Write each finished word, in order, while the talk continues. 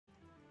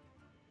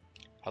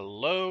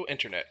Hello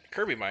Internet,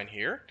 KirbyMine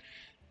here,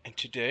 and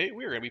today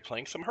we're going to be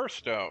playing some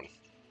Hearthstone.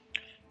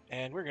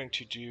 And we're going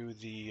to do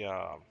the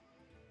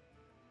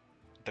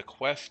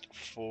quest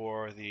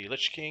for the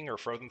Lich King or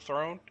Frozen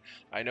Throne.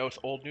 I know it's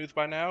old news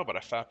by now, but I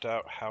found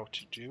out how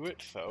to do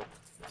it, so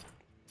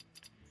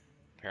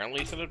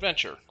apparently it's an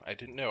adventure. I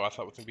didn't know, I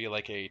thought it was going to be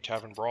like a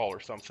tavern brawl or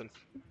something.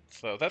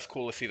 So that's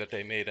cool to see that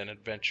they made an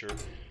adventure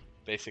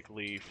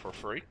basically for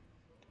free,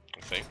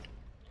 I think.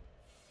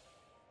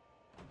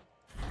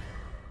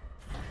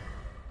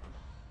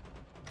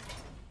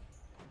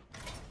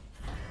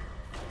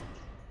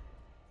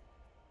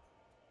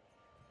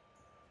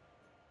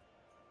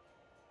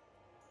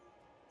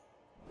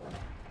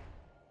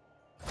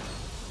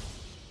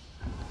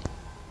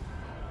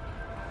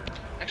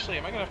 Actually,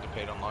 am I going to have to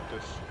pay to unlock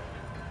this?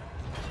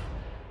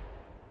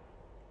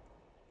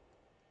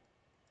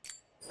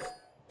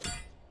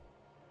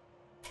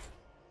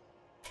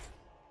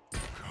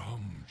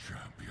 Come,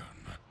 champion.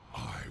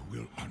 I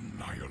will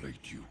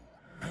annihilate you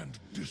and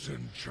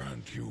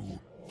disenchant you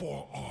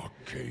for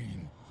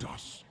arcane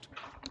dust.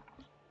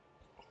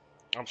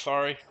 I'm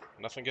sorry,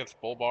 nothing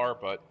against Bulbar,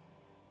 but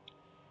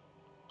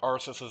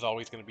Arceus is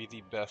always going to be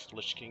the best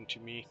Lich King to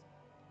me.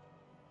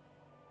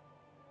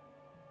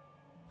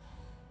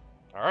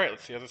 Alright,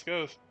 let's see how this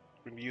goes.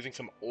 We're going to be using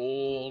some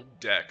old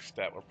decks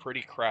that were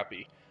pretty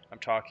crappy. I'm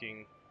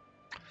talking,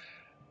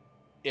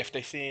 if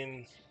they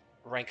seen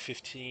rank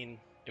 15,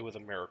 it was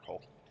a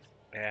miracle.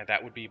 And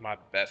that would be my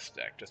best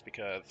deck, just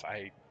because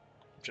I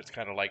just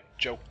kind of like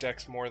joke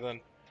decks more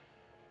than,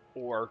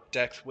 or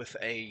decks with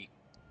a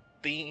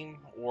theme,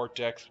 or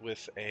decks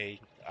with a,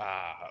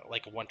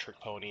 like a one-trick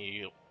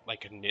pony,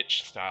 like a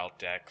niche style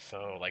deck,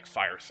 so like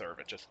Fire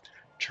Servant, just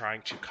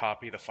trying to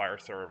copy the Fire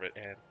Servant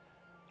and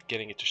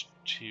getting it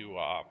to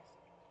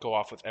go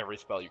off with every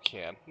spell you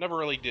can. Never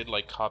really did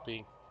like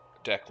copying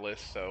deck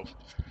lists, so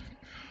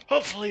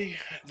hopefully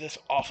this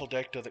awful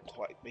deck doesn't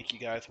quite make you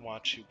guys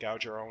want to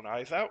gouge your own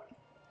eyes out.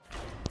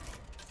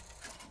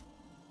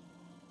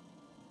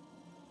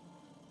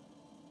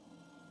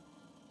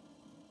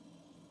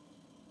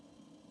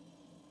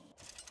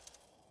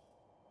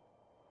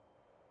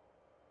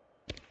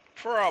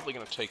 Probably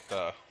going to take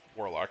the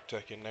Warlock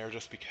deck in there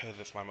just because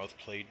it's my most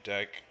played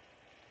deck.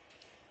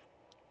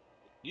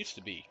 Used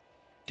to be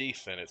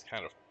decent, it's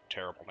kind of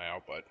terrible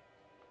now, but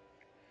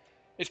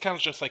it's kind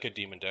of just like a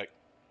demon deck.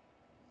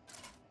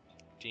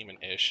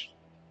 Demon-ish.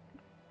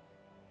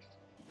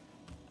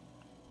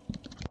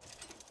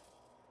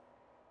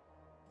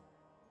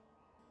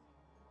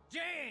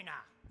 Jaina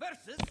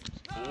versus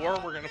Or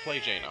we're gonna play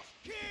Jaina.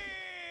 King.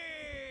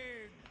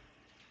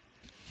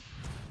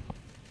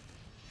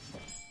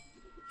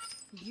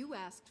 You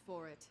asked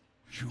for it.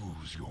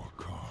 Choose your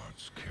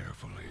cards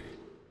carefully.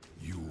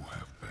 You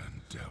have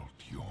been dealt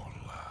your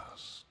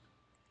last.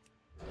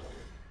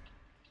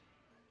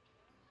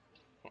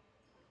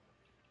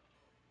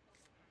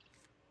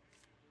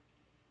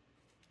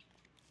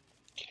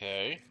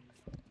 Okay.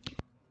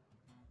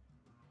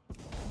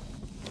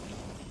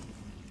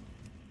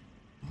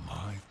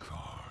 My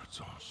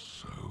cards are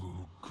so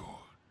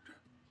good.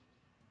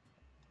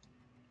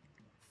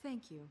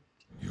 Thank you.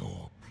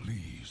 Your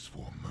pleas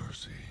for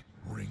mercy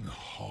ring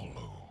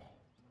hollow.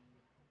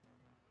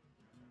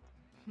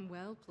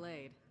 Well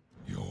played.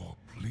 Your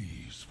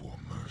pleas for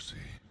mercy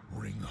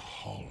ring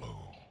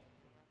hollow.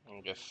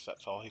 I guess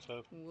that's all he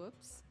said.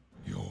 Whoops.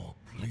 Your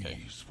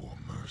pleas for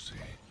mercy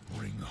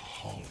ring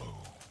hollow.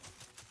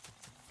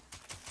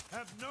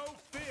 Have no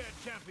fear,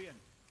 champion.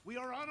 We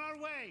are on our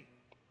way.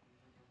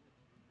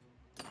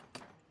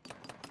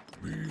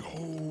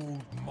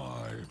 Behold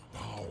my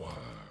power.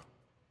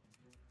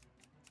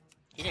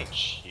 He's gonna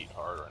cheat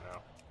hard right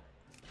now.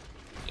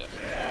 Yes.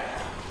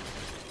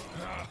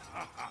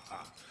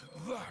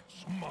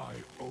 That's my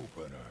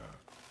opener.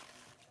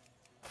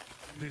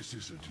 This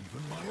isn't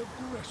even my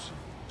aggressive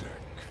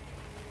deck.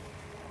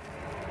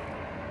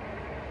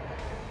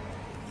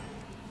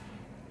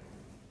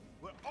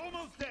 We're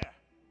almost there.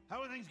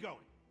 How are things going?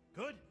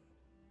 Good?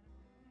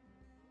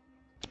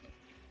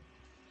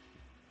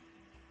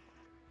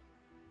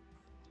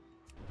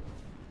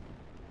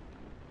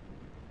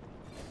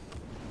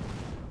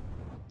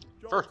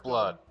 First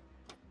blood.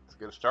 It's a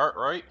good start,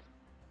 right?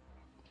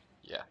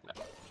 Yeah, no.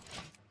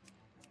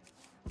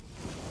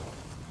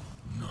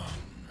 None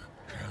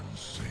can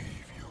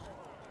save you.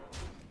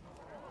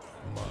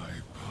 My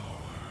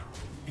power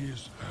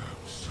is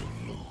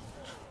absolute.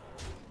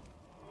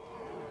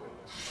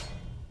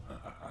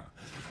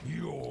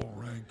 Your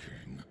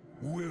ranking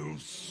will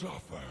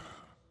suffer.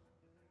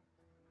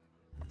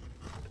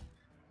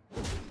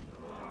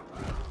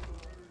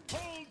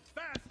 Hold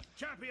fast,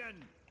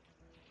 champion.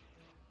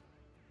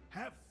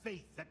 Have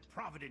faith that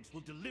Providence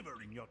will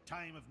deliver in your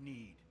time of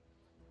need.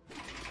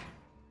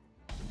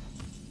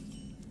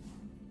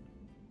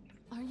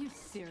 Are you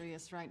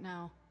serious right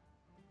now?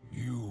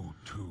 You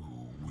too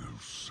will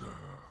serve.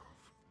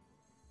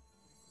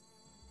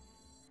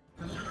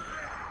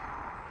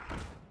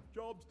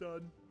 Job's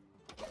done.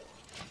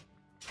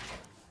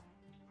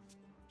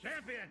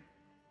 Champion,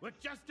 we're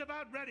just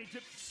about ready to...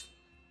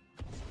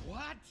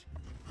 What?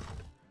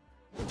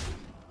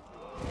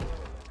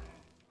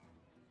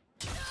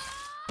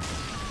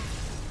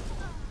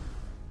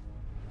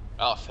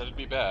 Oh, said it'd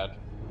be bad,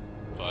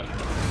 but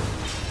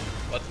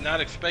was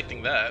not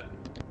expecting that.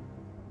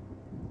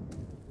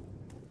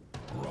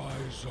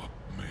 Rise up,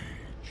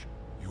 mage.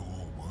 Your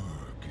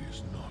work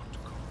is not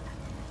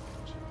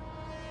complete.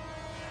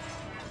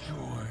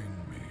 Join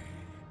me.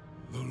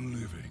 The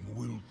living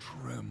will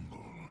tremble,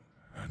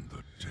 and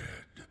the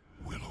dead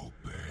will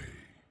obey.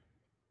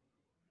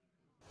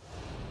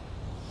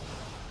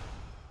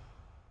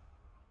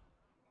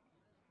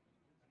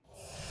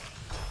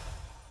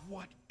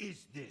 What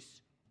is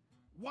this?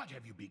 What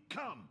have you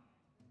become?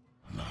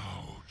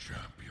 Now,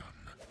 champion,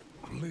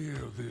 clear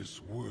this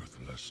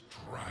worthless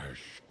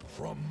trash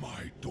from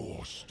my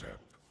doorstep.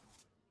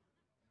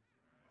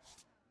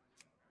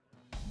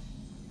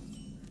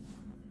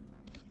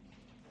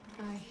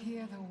 I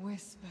hear the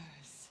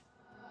whispers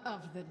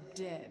of the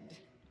dead.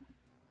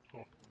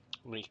 Oh,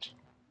 neat.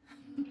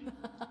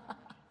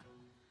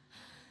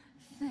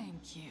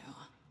 Thank you.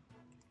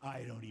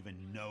 I don't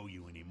even know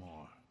you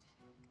anymore.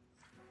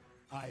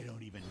 I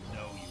don't even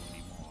know you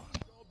anymore.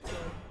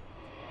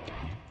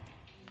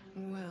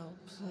 Well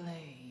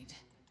played.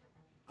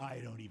 I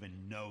don't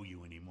even know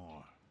you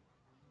anymore.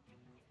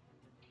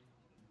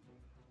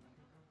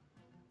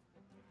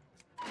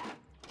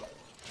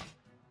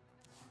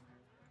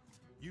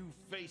 You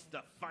face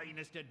the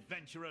finest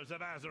adventurers of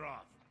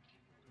Azeroth.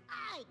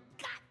 I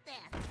got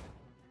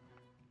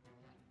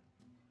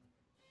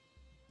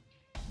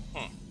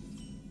this!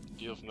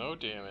 Deals no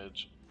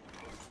damage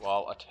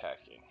while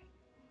attacking.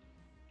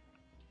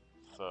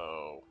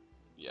 So,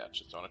 yeah,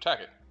 just don't attack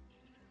it.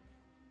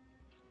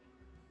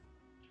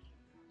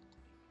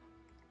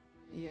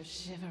 You're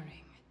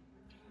shivering.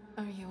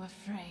 Are you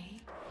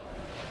afraid?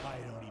 I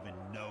don't even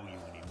know you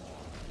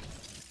anymore.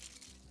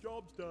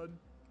 Job's done.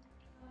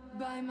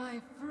 By my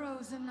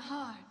frozen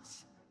heart.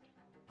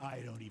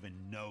 I don't even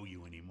know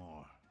you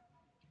anymore.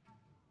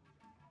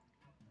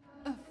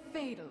 A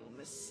fatal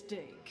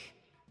mistake.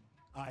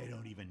 I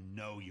don't even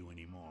know you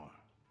anymore.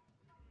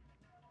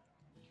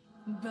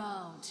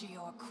 Bow to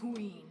your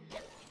queen.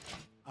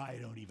 I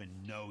don't even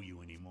know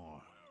you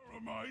anymore. Where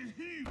are my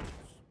heels?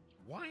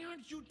 Why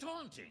aren't you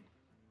taunting?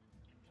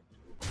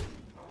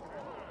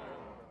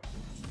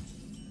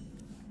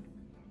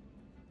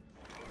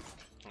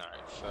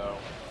 Alright, so,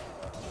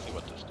 let's see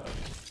what this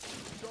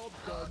does. Job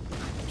done.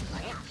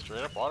 Yeah,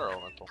 straight up water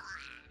elemental.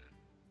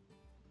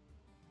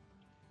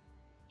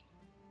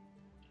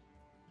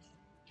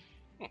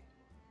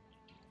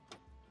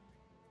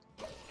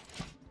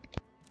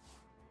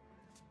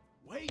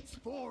 Wait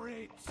for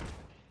it!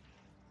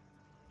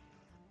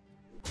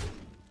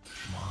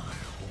 My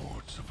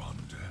hordes of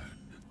undead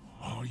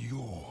are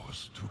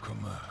yours to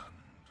command.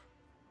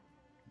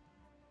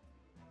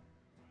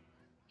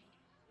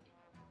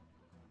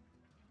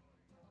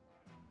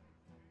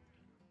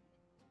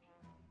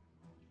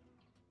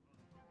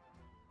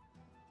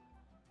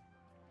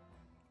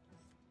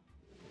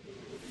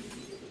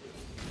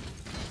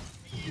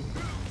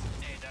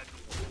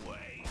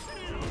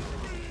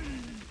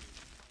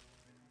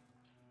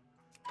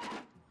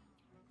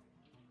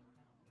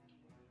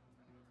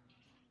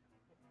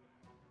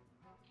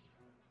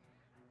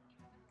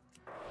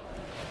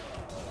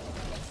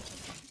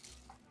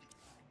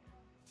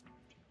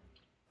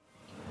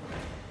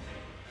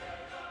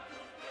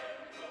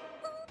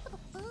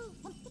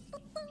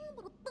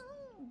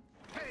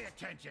 Pay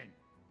attention!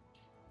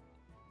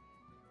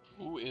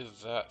 Who is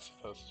that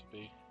supposed to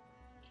be?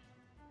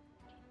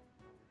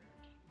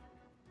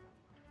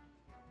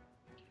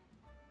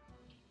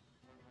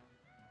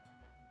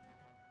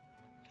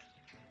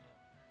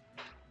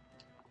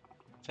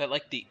 Is that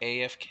like the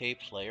AFK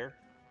player?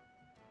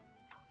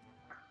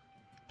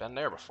 Been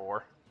there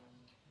before.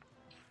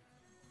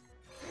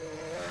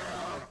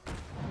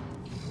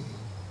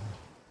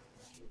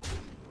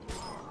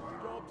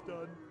 Job's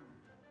done.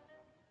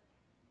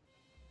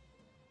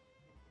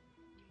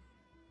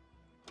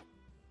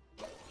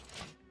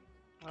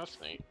 That's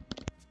neat.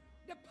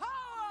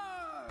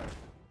 Depart!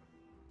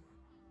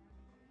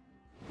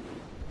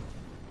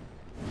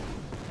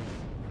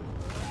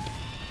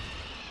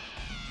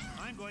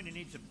 I'm going to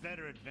need some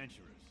better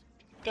adventurers.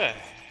 The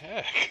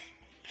heck?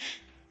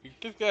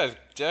 This guy's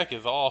deck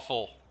is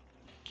awful.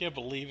 Can't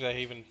believe they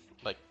even,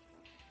 like,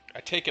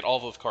 I take it all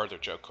those cards are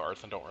joke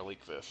cards and don't really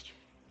exist.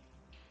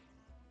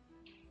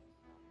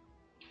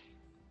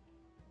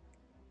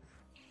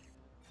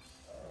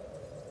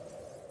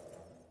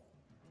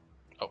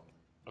 Oh,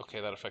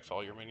 okay, that affects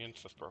all your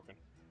minions? That's broken.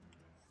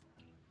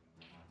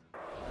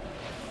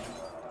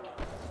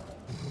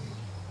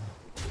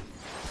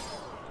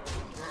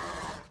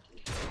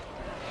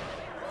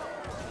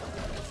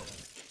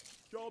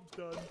 Job's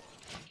done.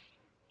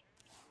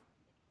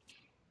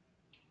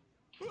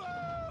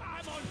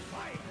 I'm on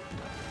fire!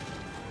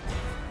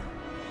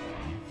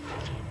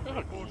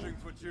 Reporting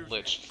for duty.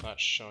 Glitch, it's not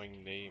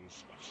showing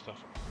names of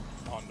stuff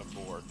on the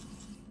board.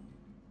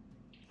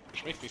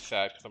 Which makes me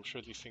sad, because I'm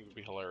sure these things would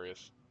be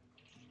hilarious.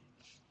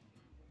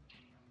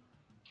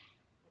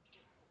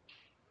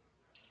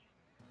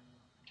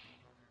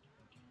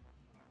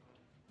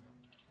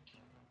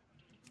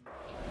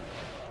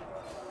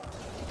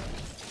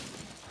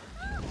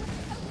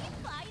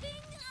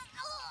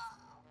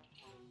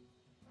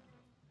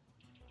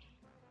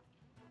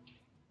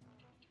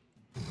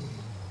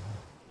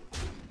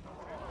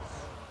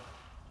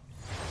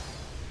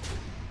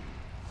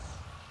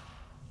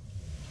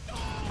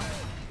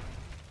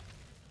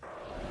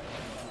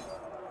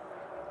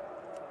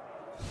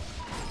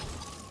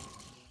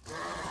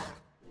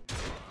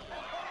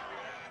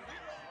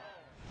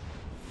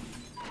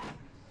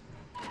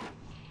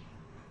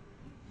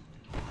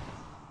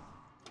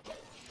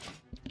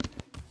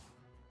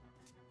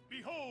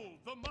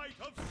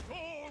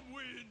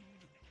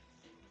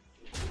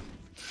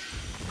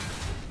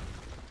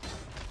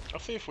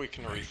 Let's see if we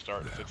can Make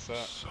restart and them fix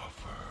that.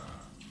 suffer.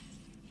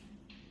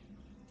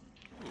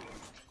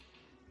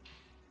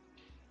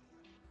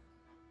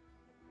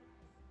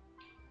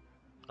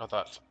 Oh,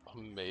 that's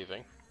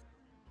amazing.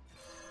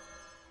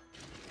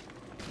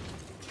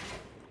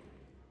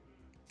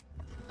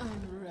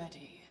 I'm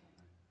ready.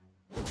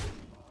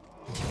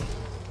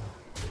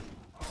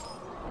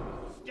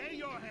 Stay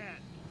your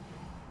hand.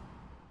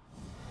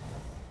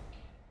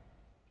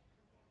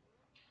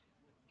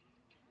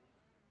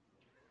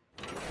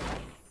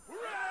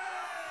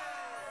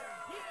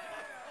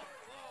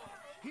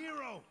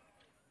 Hero,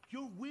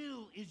 your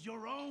will is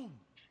your own.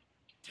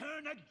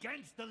 Turn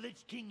against the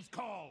Lich King's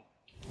call.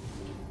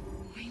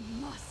 We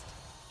must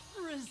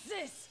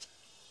resist.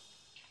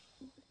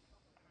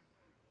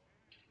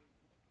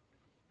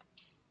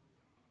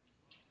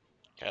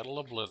 Cattle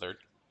of Blizzard.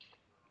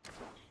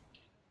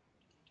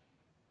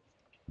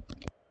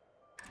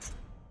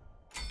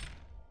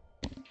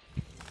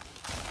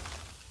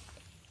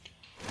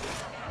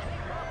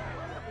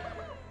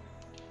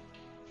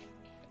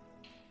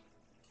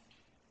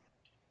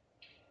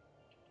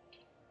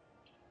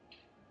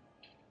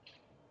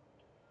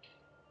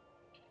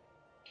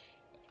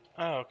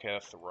 Oh, okay,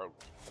 that's the road.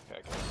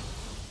 Okay, I got it.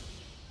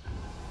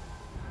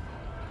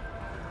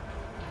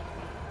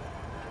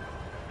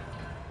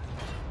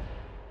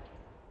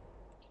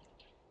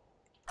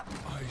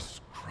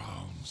 Ice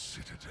Crown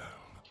Citadel,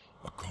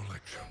 a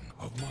collection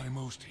of my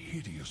most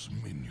hideous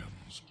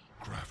minions,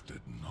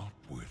 crafted not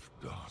with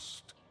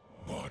dust,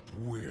 but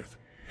with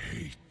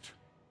hate.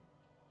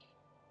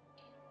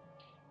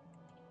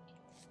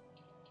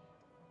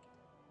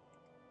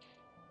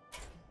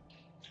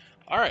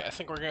 Alright, I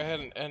think we're going to go ahead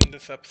and end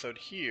this episode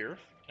here,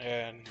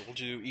 and we'll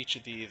do each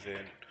of these in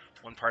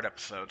one-part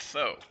episodes.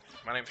 So,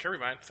 my name's Kirby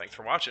Mine. Thanks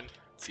for watching.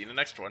 See you in the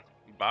next one.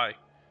 Bye.